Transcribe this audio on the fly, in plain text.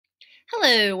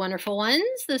Hello, wonderful ones.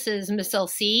 This is Miss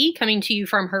LC coming to you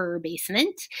from her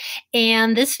basement.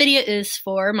 And this video is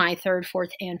for my 3rd,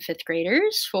 4th, and 5th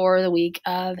graders for the week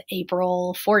of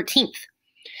April 14th.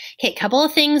 Okay, a couple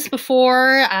of things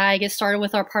before I get started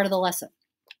with our part of the lesson.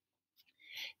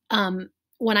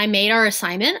 When I made our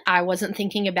assignment, I wasn't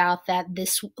thinking about that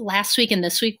this last week and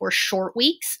this week were short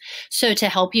weeks. So to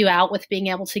help you out with being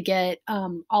able to get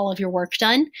all of your work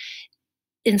done,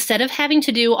 instead of having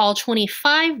to do all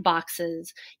 25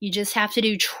 boxes, you just have to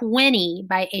do 20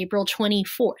 by April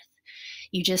 24th.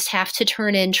 You just have to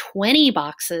turn in 20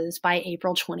 boxes by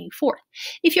April 24th.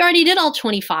 If you already did all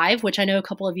 25, which I know a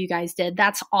couple of you guys did,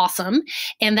 that's awesome.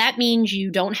 And that means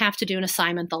you don't have to do an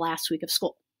assignment the last week of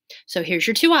school. So here's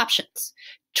your two options.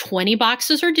 20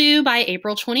 boxes are due by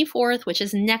April 24th, which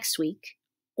is next week.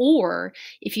 Or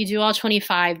if you do all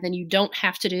 25, then you don't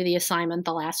have to do the assignment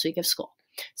the last week of school.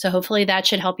 So hopefully that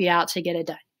should help you out to get it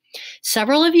done.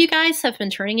 Several of you guys have been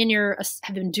doing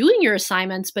your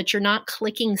assignments, but you're not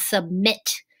clicking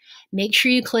submit. Make sure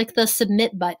you click the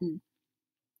submit button.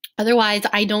 Otherwise,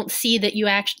 I don't see that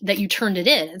you turned it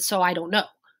in, and so I don't know.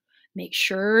 Make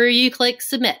sure you click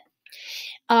submit.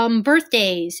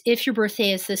 Birthdays, if your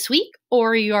birthday is this week,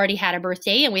 or you already had a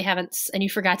birthday and you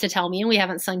forgot to tell me and we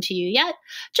haven't sung to you yet,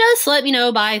 just let me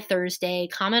know by Thursday.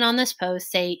 Comment on this post,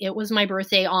 say it was my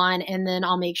birthday on, and then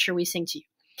I'll make sure we sing to you.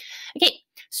 Okay,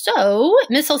 so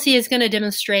Miss LC is going to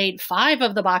demonstrate 5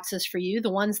 of the boxes for you, the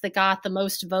ones that got the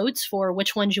most votes for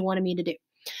which ones you wanted me to do.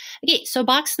 Okay, so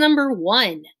box number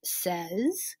 1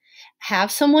 says,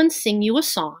 have someone sing you a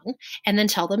song and then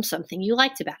tell them something you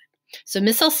liked about it. So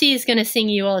Miss LC is going to sing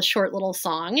you a short little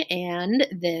song, and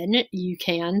then you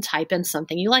can type in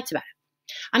something you liked about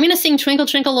it. I'm going to sing Twinkle,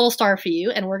 Twinkle, Little Star for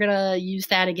you, and we're going to use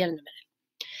that again in a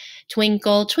minute.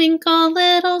 Twinkle, twinkle,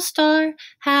 little star,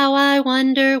 how I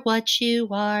wonder what you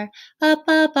are, up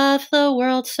above the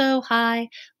world so high,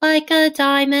 like a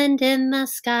diamond in the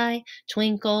sky.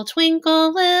 Twinkle,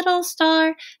 twinkle, little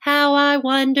star, how I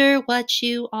wonder what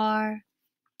you are.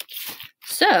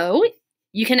 So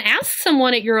you can ask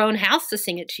someone at your own house to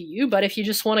sing it to you, but if you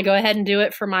just want to go ahead and do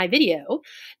it for my video,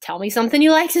 tell me something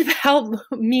you liked about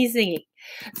me singing.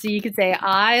 So you could say,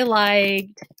 I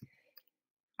liked,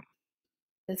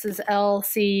 this is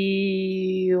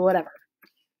LC, whatever.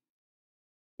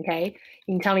 Okay,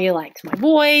 you can tell me you liked my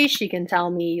voice, you can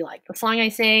tell me you liked the song I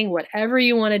sang, whatever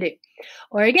you want to do.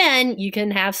 Or again, you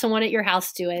can have someone at your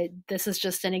house do it. This is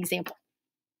just an example.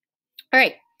 All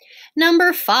right.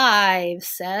 Number 5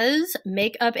 says,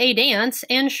 make up a dance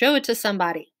and show it to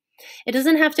somebody. It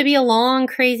doesn't have to be a long,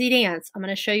 crazy dance. I'm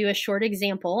going to show you a short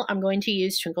example. I'm going to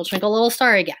use Twinkle, Twinkle, Little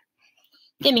Star again.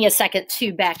 Give me a second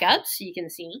to back up so you can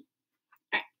see.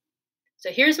 All right. So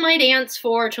here's my dance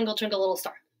for Twinkle, Twinkle, Little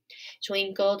Star.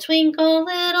 Twinkle, twinkle,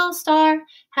 little star,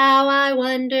 how I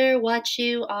wonder what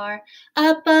you are,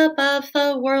 up above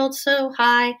the world so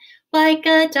high, like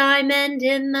a diamond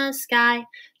in the sky.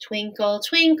 Twinkle,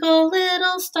 twinkle,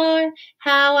 little star,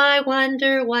 how I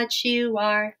wonder what you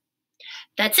are.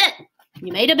 That's it.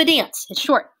 You made up a dance. It's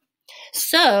short.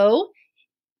 So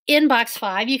in box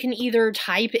 5, you can either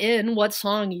type in what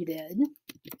song you did,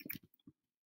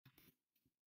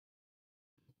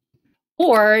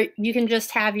 or you can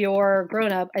just have your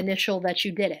grown-up initial that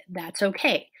you did it. That's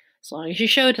okay, as long as you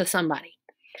show it to somebody.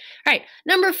 All right,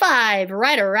 number 5,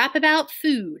 write a rap about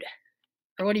food.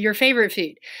 Or what are your favorite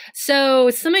food? So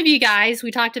some of you guys,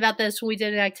 we talked about this when we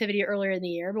did an activity earlier in the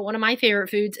year, but one of my favorite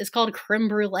foods is called creme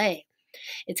brulee.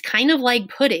 It's kind of like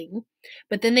pudding,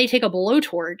 but then they take a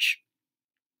blowtorch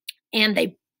and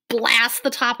they blast the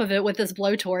top of it with this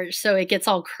blowtorch so it gets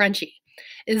all crunchy.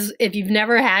 If you've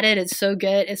never had it, it's so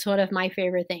good. It's one of my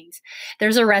favorite things.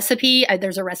 There's a recipe. I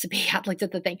looked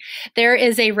at the thing. There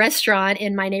is a restaurant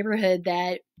in my neighborhood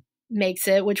that makes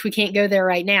it, which we can't go there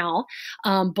right now,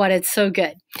 but it's so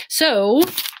good. So,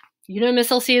 you know Miss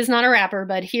LC is not a rapper,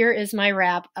 but here is my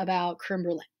rap about creme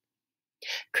brulee.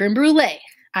 Creme brulee,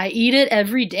 I eat it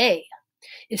every day.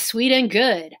 It's sweet and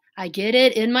good. I get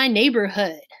it in my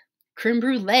neighborhood. Creme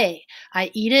brulee,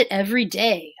 I eat it every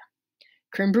day.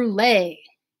 Creme brulee,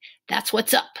 that's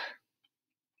what's up.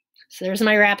 So there's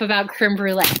my rap about creme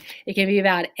brulee. It can be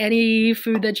about any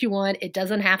food that you want. It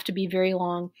doesn't have to be very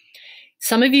long.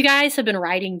 Some of you guys have been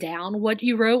writing down what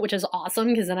you wrote, which is awesome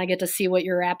because then I get to see what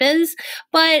your rap is.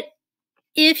 But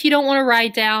if you don't want to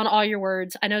write down all your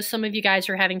words, I know some of you guys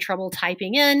are having trouble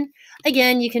typing in.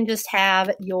 Again, you can just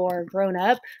have your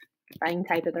grown-up, if I can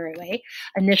type it the right way,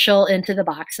 initial into the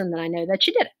box, and then I know that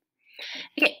you did it.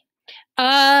 Okay,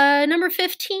 number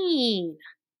 15.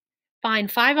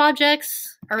 Find 5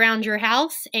 objects around your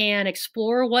house and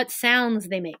explore what sounds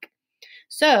they make.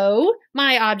 So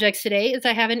my objects today is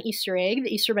I have an Easter egg.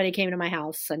 The Easter Bunny came to my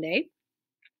house Sunday,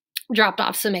 dropped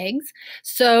off some eggs.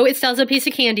 So it still has a piece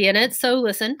of candy in it. So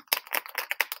listen.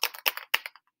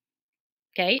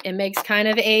 Okay, it makes kind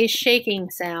of a shaking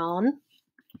sound.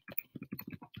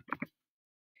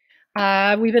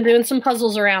 We've been doing some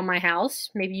puzzles around my house.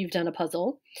 Maybe you've done a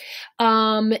puzzle.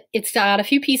 It's got a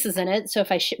few pieces in it, so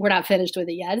if we're not finished with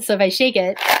it yet. So if I shake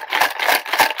it,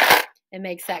 it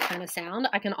makes that kind of sound.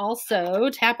 I can also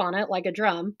tap on it like a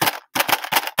drum.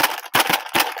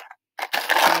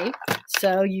 Okay,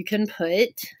 so you can put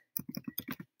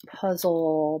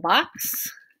puzzle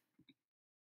box,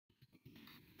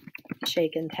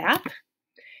 shake and tap.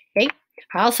 Okay,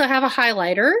 I also have a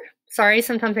highlighter. Sorry,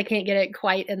 sometimes I can't get it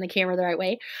quite in the camera the right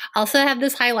way. I also have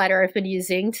this highlighter I've been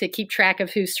using to keep track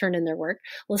of who's turned in their work.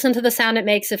 Listen to the sound it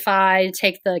makes if I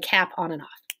take the cap on and off.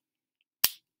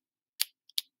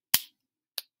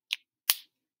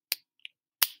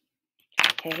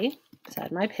 Okay, so I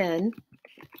have my pen,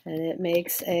 and it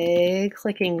makes a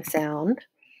clicking sound.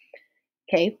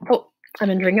 Okay, oh, I've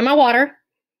been drinking my water.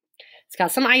 It's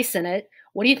got some ice in it.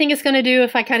 What do you think it's going to do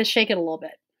if I kind of shake it a little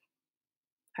bit?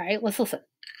 All right, let's listen.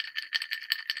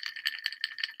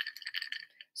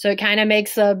 So it kind of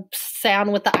makes a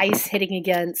sound with the ice hitting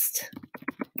against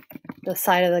the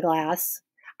side of the glass.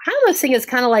 I almost think it's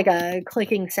kind of like a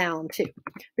clicking sound too,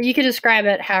 but you can describe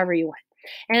it however you want.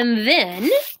 And then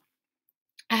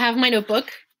I have my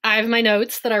notebook. I have my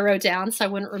notes that I wrote down so I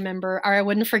wouldn't remember, or I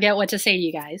wouldn't forget what to say to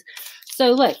you guys.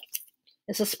 So look,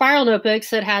 it's a spiral notebook,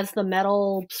 so it has the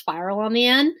metal spiral on the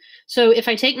end. So if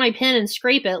I take my pen and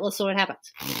scrape it, listen what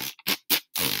happens.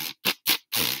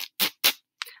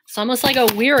 It's almost like a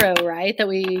Wiro, right, that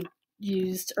we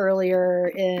used earlier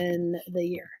in the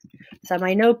year. So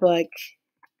my notebook,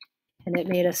 and it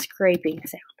made a scraping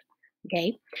sound.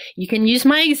 Okay, you can use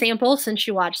my example since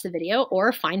you watched the video,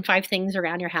 or find 5 things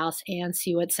around your house and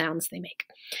see what sounds they make.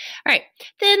 All right,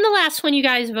 then the last one you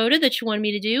guys voted that you wanted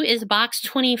me to do is box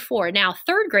 24. Now,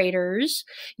 3rd graders,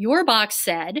 your box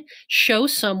said, show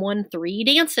someone 3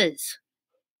 dances.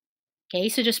 Okay,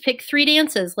 so just pick 3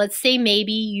 dances. Let's say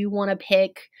maybe you want to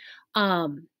pick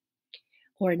Orange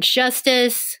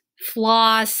Justice,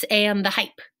 Floss, and the Hype.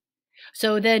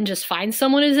 So then just find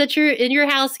someone who's in your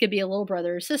house. It could be a little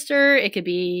brother or sister. It could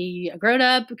be a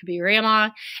grown-up. It could be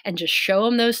grandma. And just show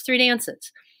them those 3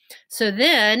 dances. So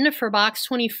then for box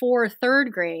 24,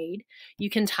 3rd grade, you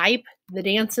can type the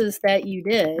dances that you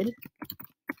did.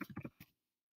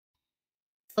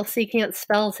 Elsie can't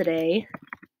spell today.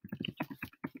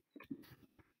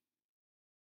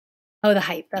 Oh, the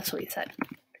Hype. That's what he said.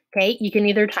 Okay, you can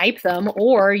either type them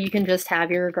or you can just have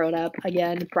your grown-up,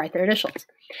 again, write their initials.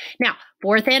 Now,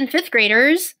 4th and 5th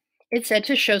graders, it said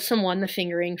to show someone the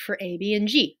fingering for A, B, and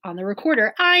G on the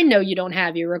recorder. I know you don't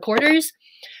have your recorders.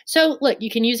 So look, you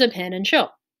can use a pen and show.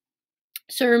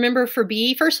 So remember for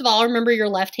B, first of all, remember your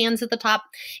left hand's at the top.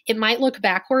 It might look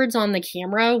backwards on the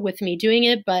camera with me doing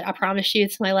it, but I promise you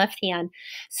it's my left hand.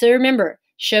 So remember,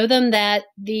 show them that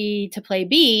to play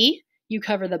B, you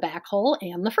cover the back hole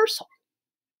and the first hole.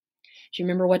 Do you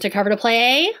remember what to cover to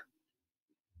play A?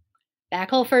 Back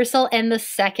hole, first hole, and the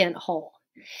second hole.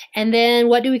 And then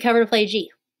what do we cover to play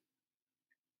G?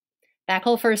 Back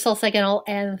hole, first hole, second hole,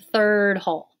 and 3rd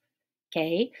hole.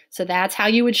 Okay, so that's how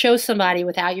you would show somebody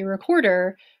without your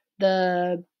recorder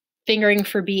the fingering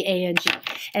for B, A, and G.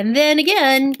 And then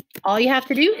again, all you have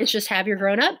to do is just have your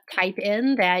grown-up type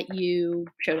in that you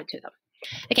showed it to them.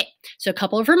 Okay, so a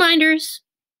couple of reminders.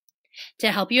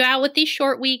 To help you out with these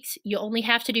short weeks, you only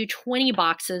have to do 20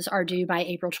 boxes are due by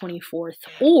April 24th.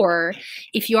 Or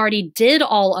if you already did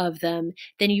all of them,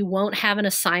 then you won't have an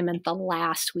assignment the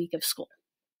last week of school.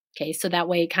 Okay, so that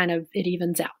way it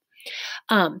evens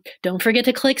out. Don't forget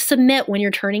to click submit when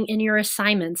you're turning in your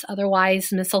assignments.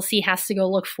 Otherwise, Miss LC has to go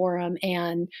look for them.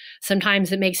 And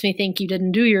sometimes it makes me think you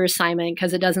didn't do your assignment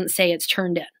because it doesn't say it's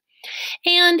turned in.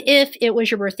 And if it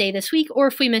was your birthday this week, or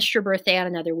if we missed your birthday on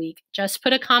another week, just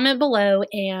put a comment below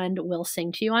and we'll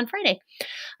sing to you on Friday.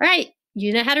 All right,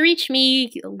 you know how to reach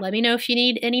me. Let me know if you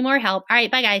need any more help. All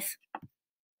right, bye guys.